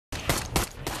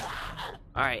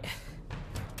Alright.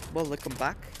 Welcome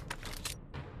back.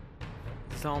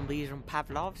 Zombies and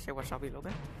Pavlov. Say what's up,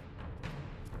 Logan.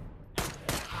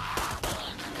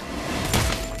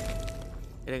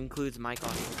 It includes mic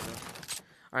audio. So.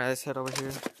 Alright, let's head over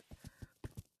here.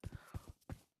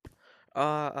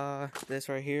 This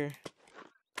right here.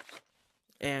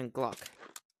 And Glock.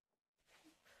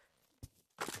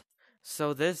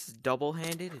 So this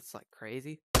double-handed, it's like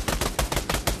crazy.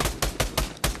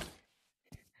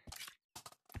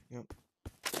 Yep.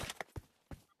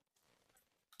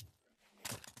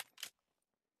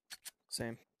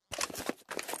 Same.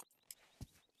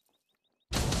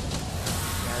 Yeah,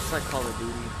 it's like Call of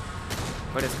Duty,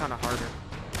 but it's kind of harder.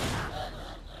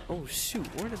 Oh shoot,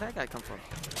 where did that guy come from?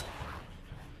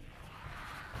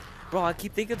 Bro, I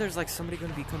keep thinking there's like somebody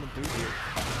gonna be coming through here.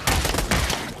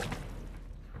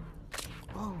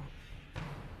 Oh.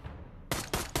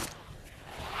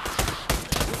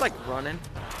 He's like running.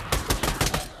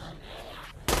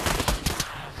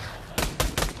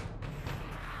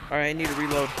 Alright, I need to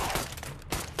reload.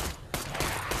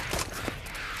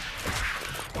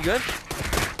 You good?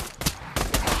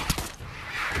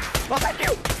 Behind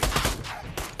you!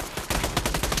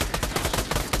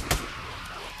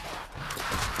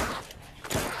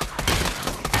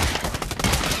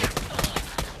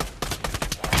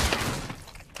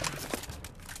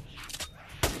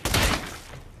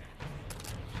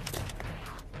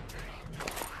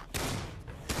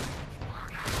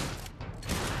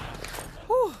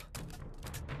 Whew.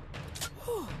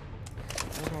 Whew. I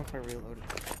don't know if I reloaded.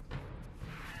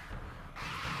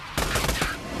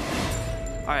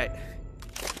 Alright.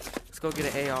 Let's go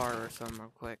get an AR or something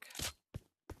real quick.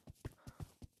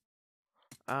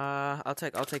 I'll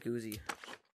take Uzi.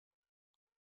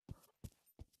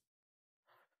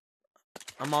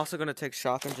 I'm also gonna take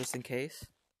shotgun just in case.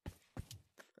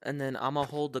 And then I'm gonna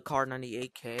hold the Kar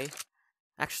 98K.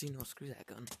 Actually, no, screw that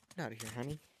gun. Get out of here,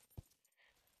 honey.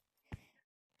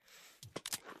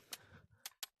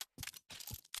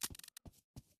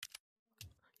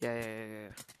 Yeah.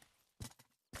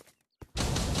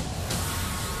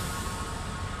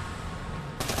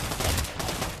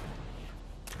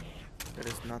 That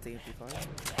is not the MP5.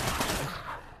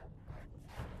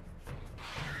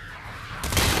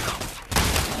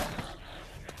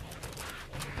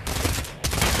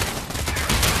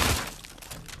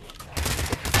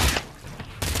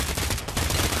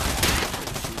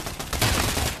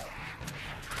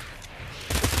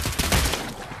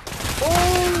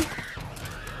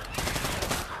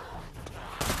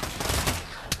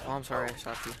 Oh, I'm sorry, I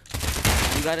shot you.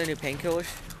 You got any painkillers?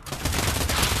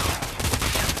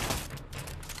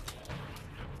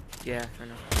 Yeah, I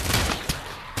know.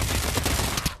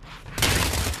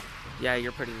 Yeah,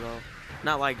 you're pretty low.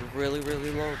 Not like really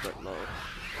low, but low.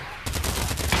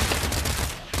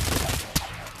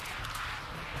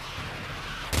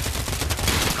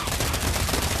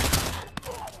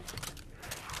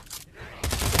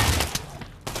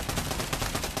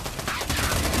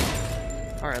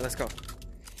 Alright, let's go.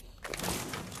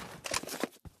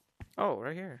 Oh,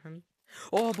 right here.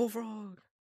 Oh, bullfrog.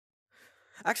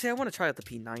 Actually, I want to try out the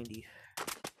P90.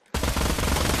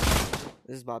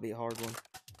 This is about to be a hard one.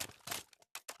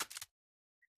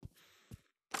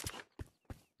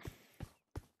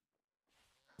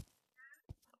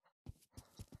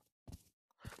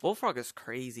 Bullfrog is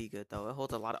crazy good, though. It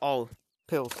holds a lot of... Oh,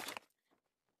 pills.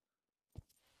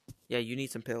 Yeah, you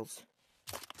need some pills.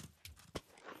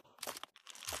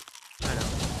 I know.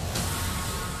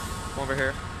 Come over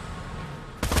here.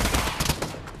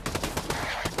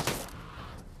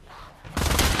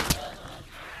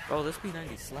 Oh, this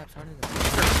P90 slaps harder than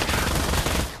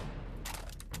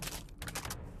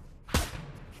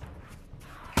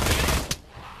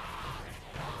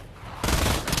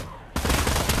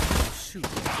shoot.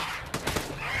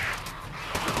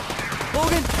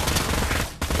 Logan!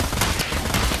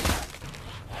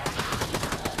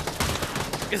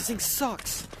 This thing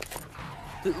sucks.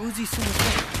 The Uzi's so much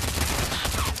better.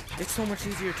 It's so much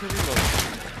easier to reload.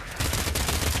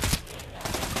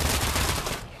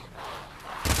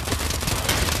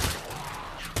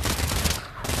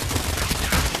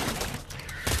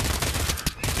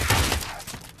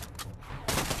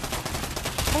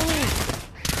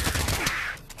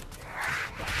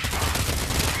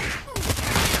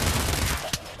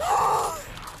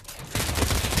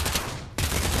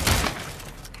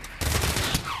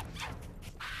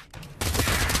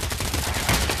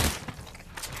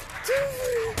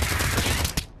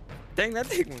 Dang, that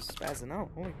thing was spazzing out.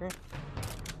 Holy crap.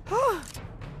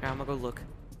 Here, I'm gonna go look.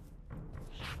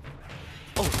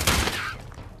 Oh.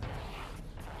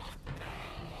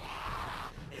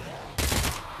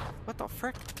 What the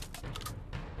frick?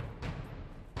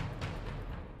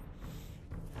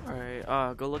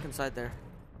 Alright, go look inside there.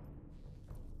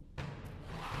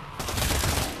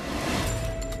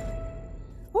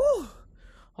 Woo!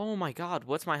 Oh my god,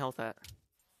 what's my health at?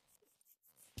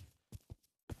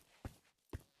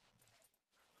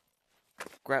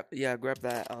 Grab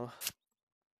that. Oh.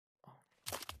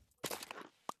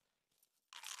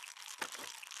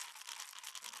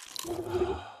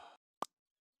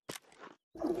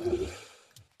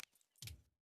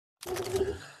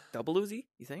 Double Uzi,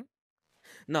 you think?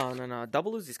 No.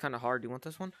 Double Uzi's kind of hard. Do you want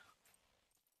this one?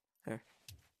 Here.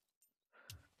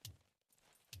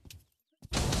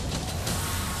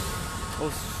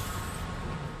 Oh.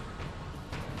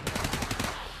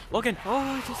 Logan! Oh,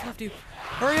 I just left you.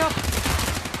 Hurry up!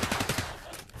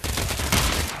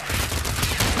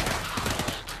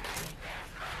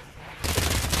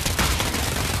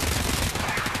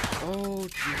 Oh,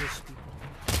 Jesus.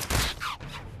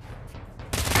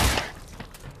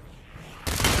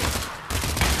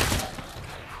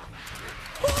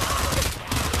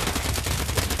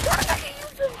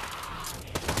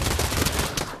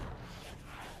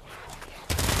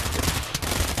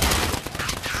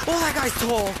 Oh, that guy's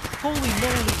tall! Holy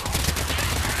moly!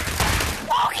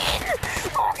 Logan!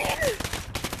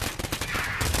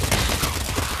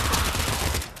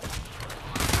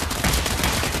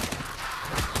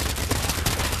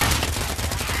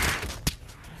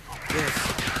 Yes.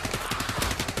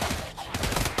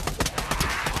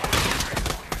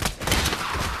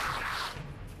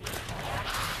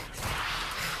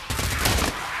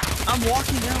 I'm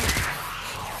walking out.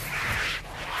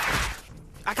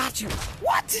 I got you.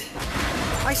 What?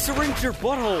 I syringed your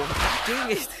butthole.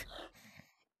 Dang it.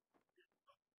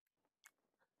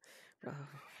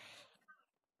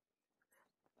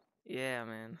 Yeah,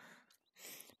 man.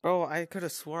 Bro, I could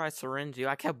have swore I syringed you.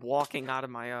 I kept walking out of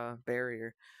my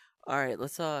barrier. Alright,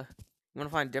 let's you wanna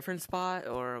find a different spot,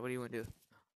 or what do you wanna do?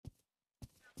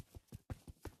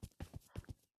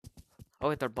 Oh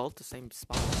wait, they're both the same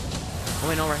spot. Oh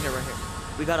wait, no, right here.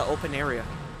 We got an open area.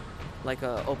 Like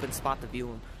a open spot to view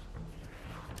them.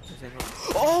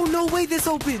 Oh no way, this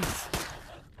opens!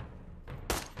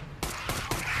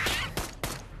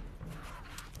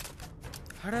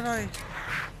 How did I?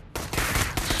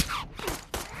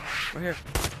 Right here.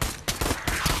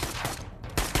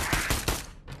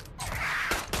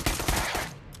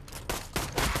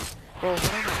 Bro,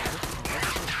 what am I?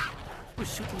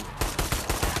 Who's shooting?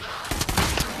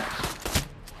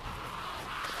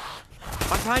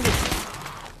 I'm behind it.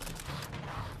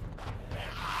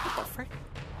 What the frick?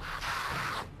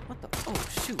 What the? Oh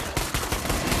shoot!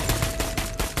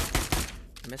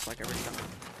 I missed like every time.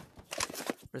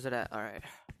 Where's it at? All right.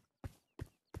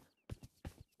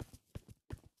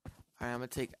 Alright, I'm gonna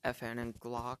take FN and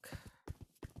Glock.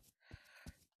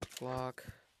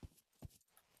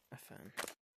 FN.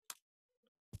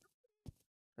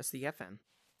 That's the FN.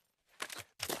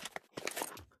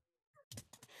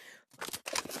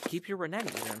 Keep your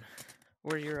Renetti then.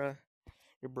 Or your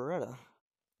Beretta.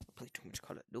 I play too much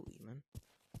Call of Duty, man.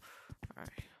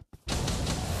 Alright.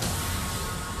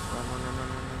 Run.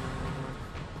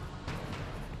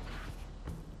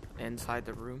 Inside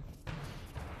the room.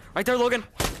 Right there, Logan!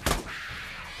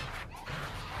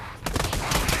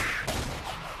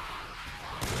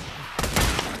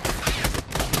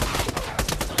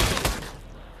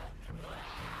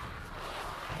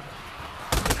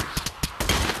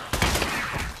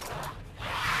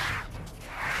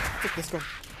 Let's go.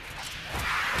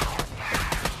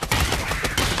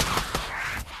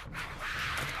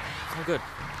 Oh, good.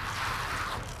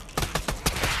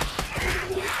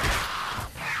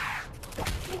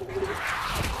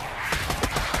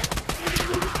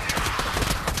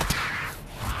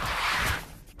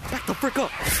 Back the frick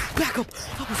up! Back up!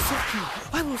 I will suck you!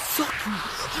 I will suck you!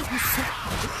 I will suck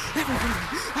you! Everybody!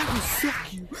 I will suck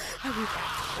you! I will...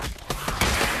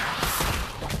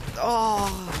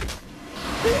 Oh!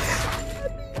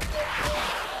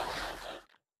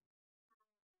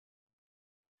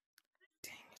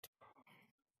 Dang it.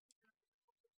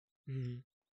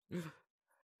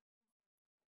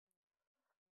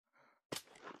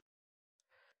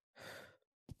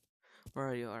 Where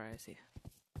are you? Alright, I see.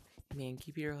 Man,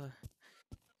 keep your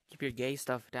gay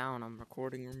stuff down. I'm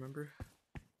recording, remember?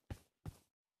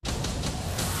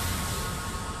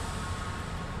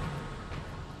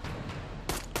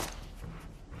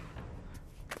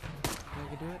 I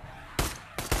can do it.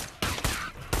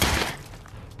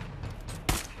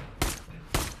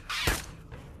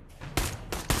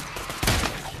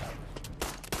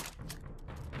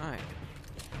 Alright.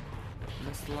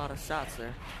 Missed a lot of shots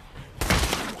there.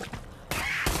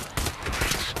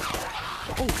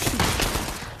 Oh shoot!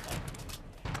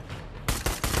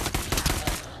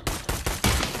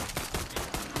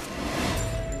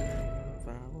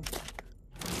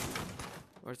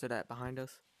 Where's it at? Behind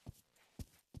us?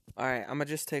 Alright, I'm gonna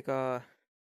just take I'm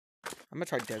gonna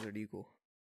try Desert Eagle.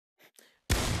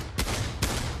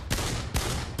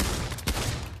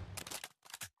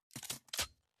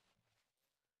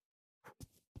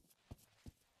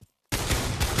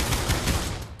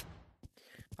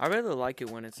 I really like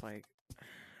it when it's like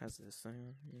has this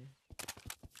thing.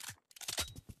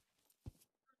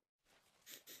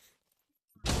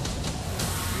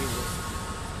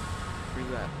 Where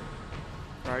you at?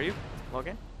 Where are you?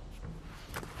 Logan?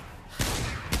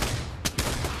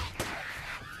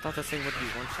 Thought this thing would be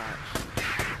one shot.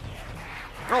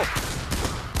 Oh!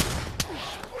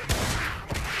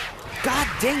 God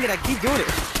dang it, I keep doing it!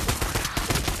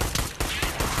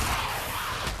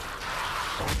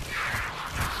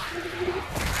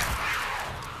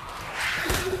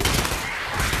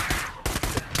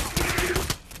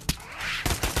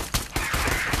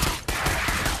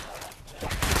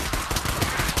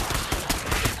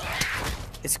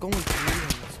 It's going through him,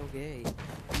 it's so gay.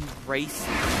 You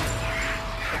racing.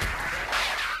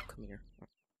 Come here.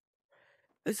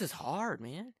 This is hard,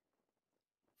 man.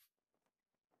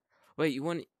 Wait, you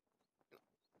want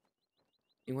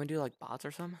to do like bots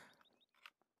or something?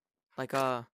 Like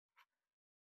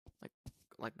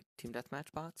like team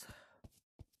deathmatch bots?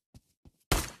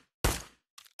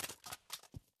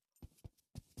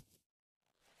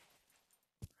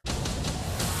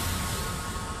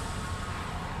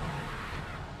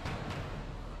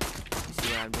 You see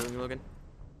what I'm doing, Logan?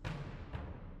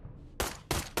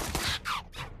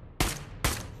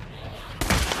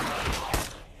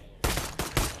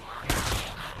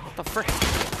 What the frick?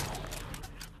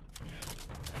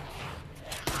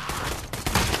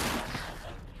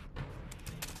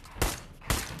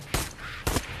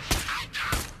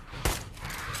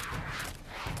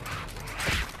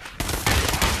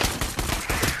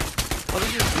 Oh,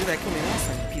 did you just do that? Kill me last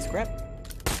time, you piece of crap.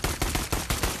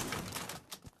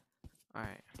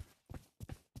 Alright.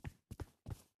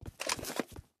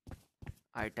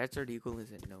 Alright, Desert Eagle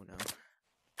is a no-no.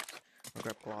 I'll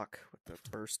grab block with the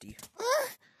bursty.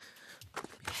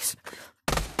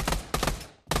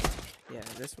 Yeah,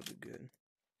 this would be good.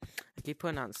 I keep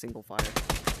putting on single fire.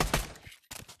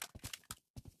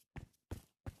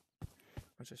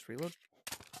 Let's just reload.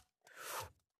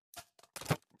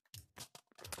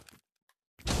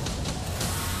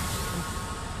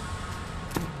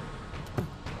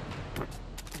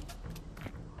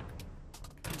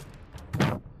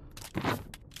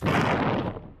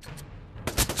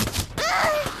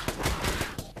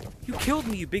 You killed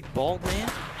me, you big bald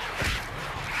man.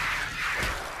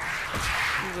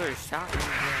 You were shot me.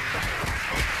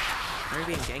 You're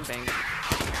being gangbanged.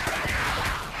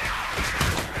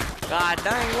 God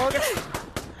dang, Logan.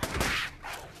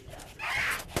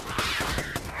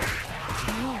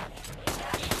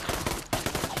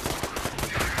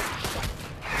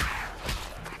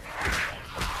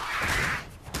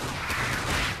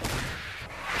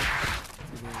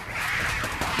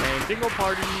 Man, dingo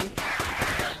party.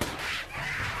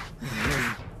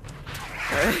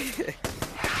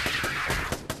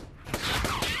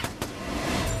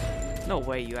 No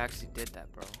way you actually did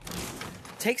that, bro.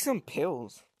 Take some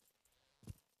pills.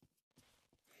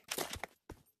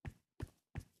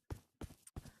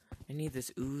 I need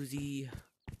this Uzi.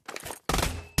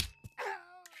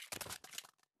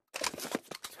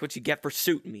 That's what you get for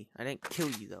shooting me. I didn't kill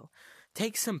you, though.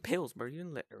 Take some pills, bro. You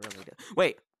literally did.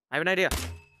 Wait, I have an idea.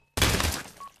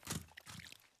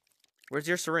 Where's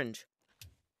your syringe?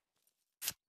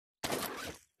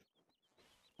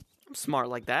 I'm smart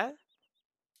like that.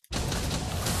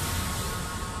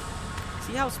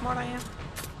 See how smart I am?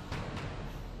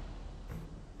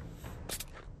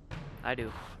 I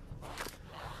do.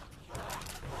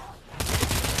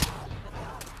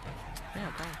 Yeah,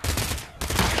 okay.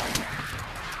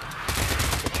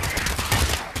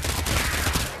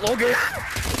 Logan!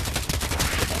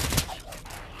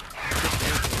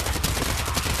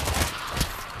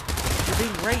 You're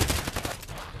being raped.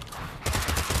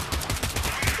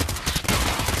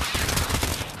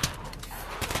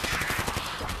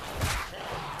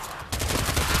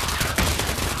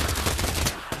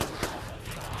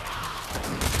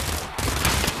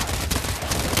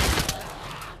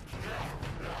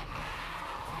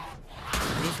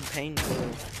 Painful.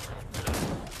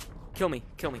 Kill me,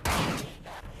 kill me.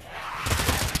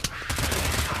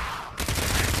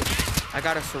 I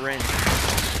got a syringe.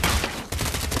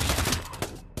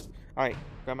 Alright,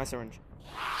 grab my syringe.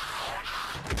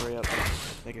 Hurry up.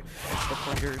 Thank you. Butt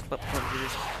plungers, butt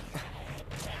plungers.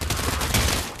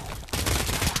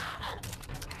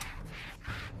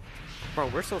 Bro,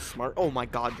 we're so smart. Oh my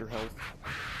god, your health.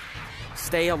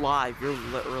 Stay alive. You're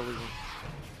literally...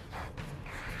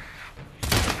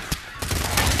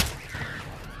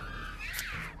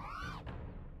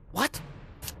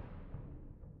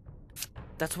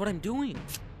 That's what I'm doing.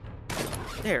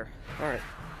 There. Alright.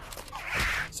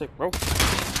 Sick, bro.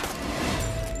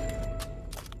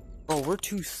 Bro, we're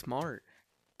too smart.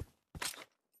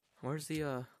 Where's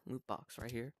the loot box?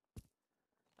 Right here.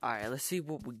 Alright, let's see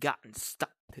what we got in stock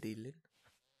today, Lynn.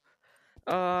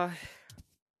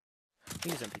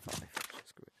 Use MP5.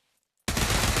 Screw it.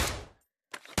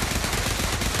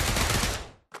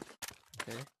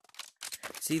 Okay.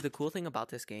 See, the cool thing about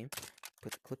this game,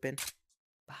 put the clip in.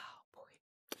 Wow, boy.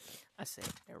 I say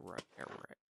error.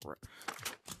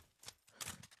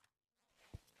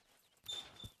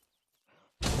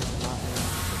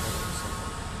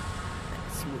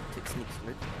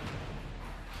 Sneak.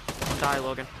 Die,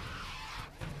 Logan.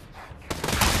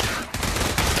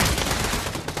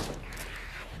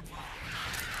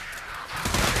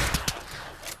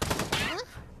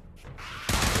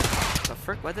 The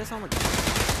frick? Why'd that sound like?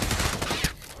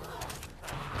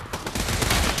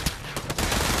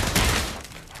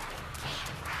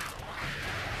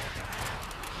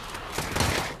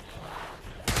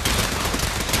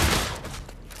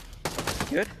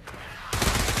 Good.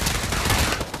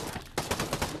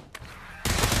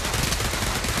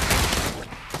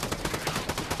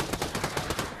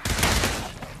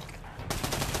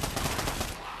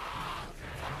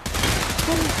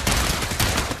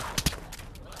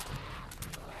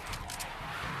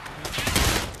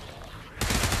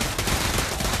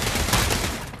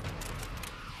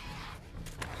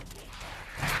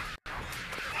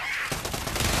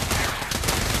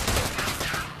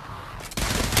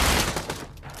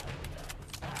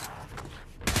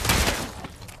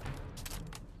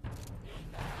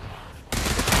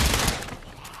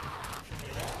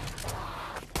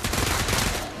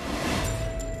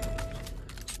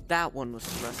 That one was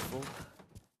stressful.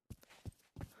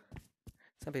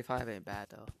 MP5 ain't bad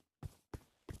though.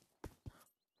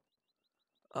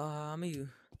 I'll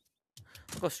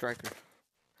go striker.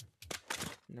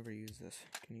 Never use this.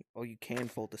 Can you? Oh, you can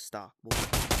fold the stock. Boy.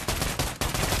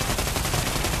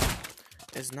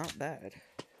 It's not bad.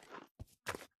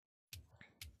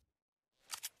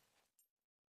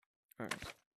 All right,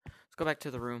 let's go back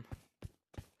to the room.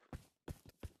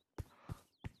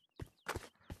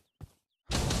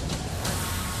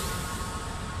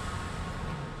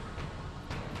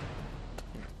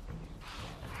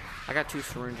 I got 2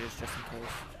 syringes just in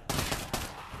case.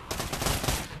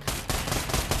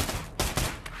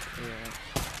 Yeah.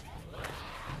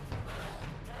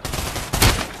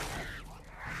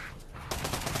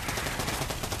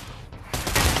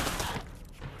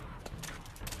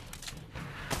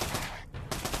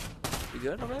 You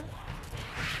good over there?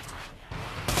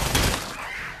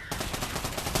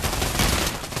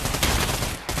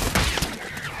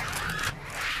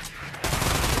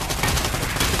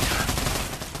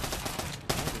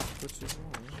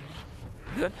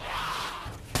 Good.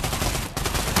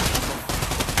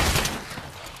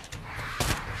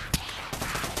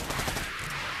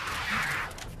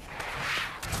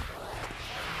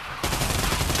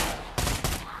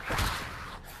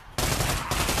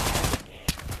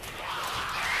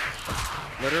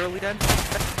 Literally dead?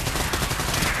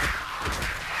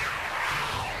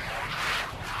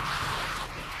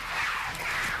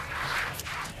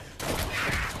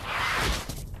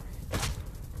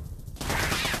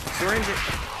 Syringe it.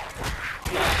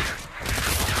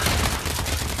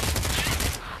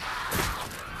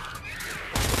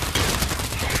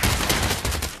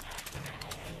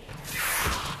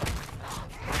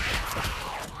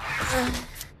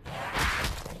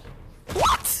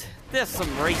 What? There's some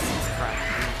racist crap.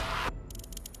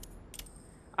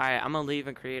 Alright, I'm gonna leave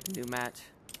and create a new match.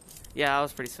 Yeah, that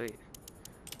was pretty sweet.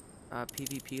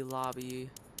 PvP lobby,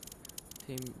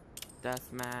 team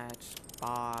deathmatch,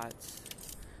 bots,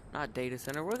 not data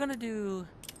center. We're gonna do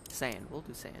sand. We'll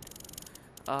do sand.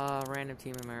 Random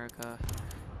team America,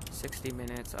 60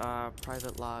 minutes.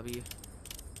 Private lobby.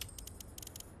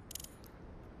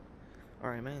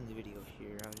 Alright, I'm gonna end the video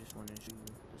here. I just wanted to do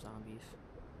the zombies.